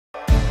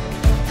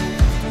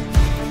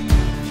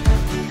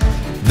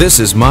This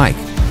is Mike.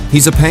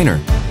 He's a painter.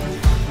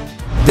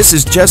 This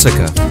is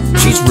Jessica.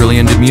 She's really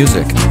into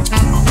music.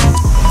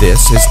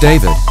 This is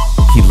David.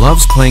 He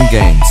loves playing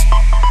games.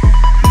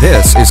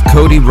 This is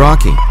Codey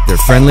Rocky, their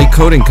friendly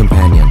coding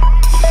companion.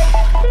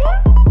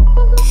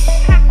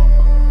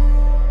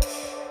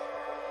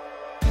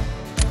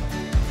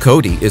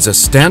 Codey is a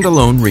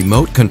standalone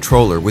remote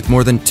controller with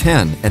more than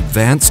 10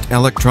 advanced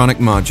electronic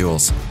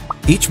modules.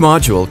 Each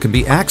module can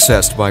be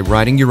accessed by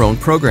writing your own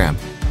program.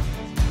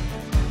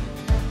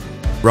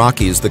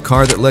 Rocky is the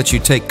car that lets you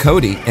take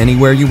Codey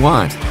anywhere you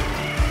want.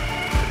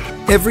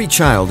 Every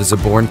child is a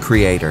born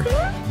creator.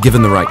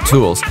 Given the right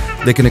tools,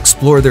 they can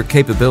explore their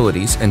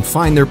capabilities and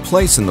find their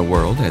place in the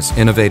world as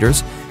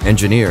innovators,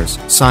 engineers,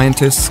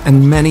 scientists,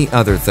 and many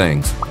other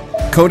things.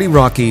 Codey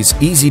Rocky's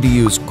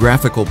easy-to-use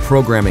graphical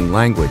programming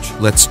language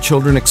lets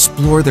children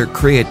explore their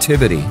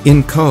creativity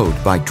in code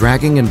by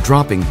dragging and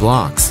dropping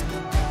blocks.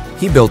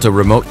 He built a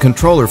remote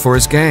controller for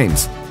his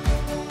games.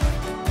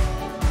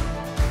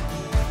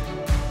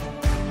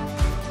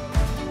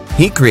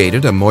 He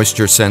created a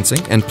moisture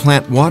sensing and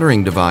plant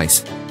watering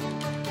device.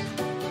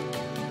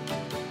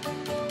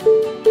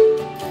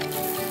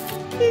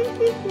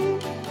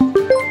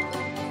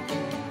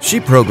 She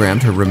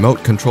programmed her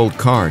remote-controlled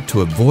car to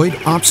avoid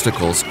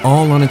obstacles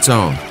all on its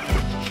own.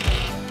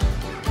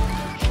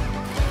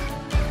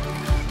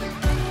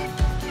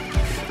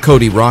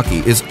 Codey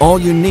Rocky is all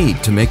you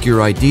need to make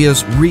your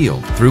ideas real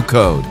through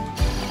code.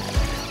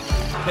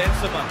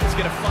 Benzema is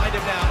going to find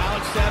him now.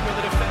 Alexander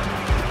the defender.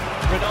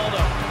 Ronaldo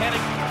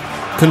heading.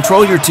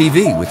 Control your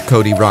TV with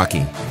Codey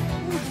Rocky.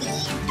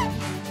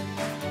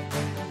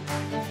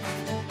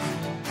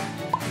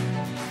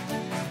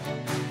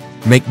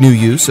 Make new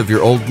use of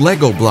your old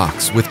Lego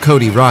blocks with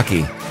Codey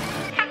Rocky.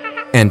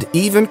 And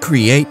even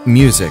create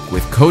music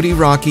with Codey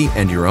Rocky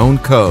and your own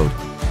code.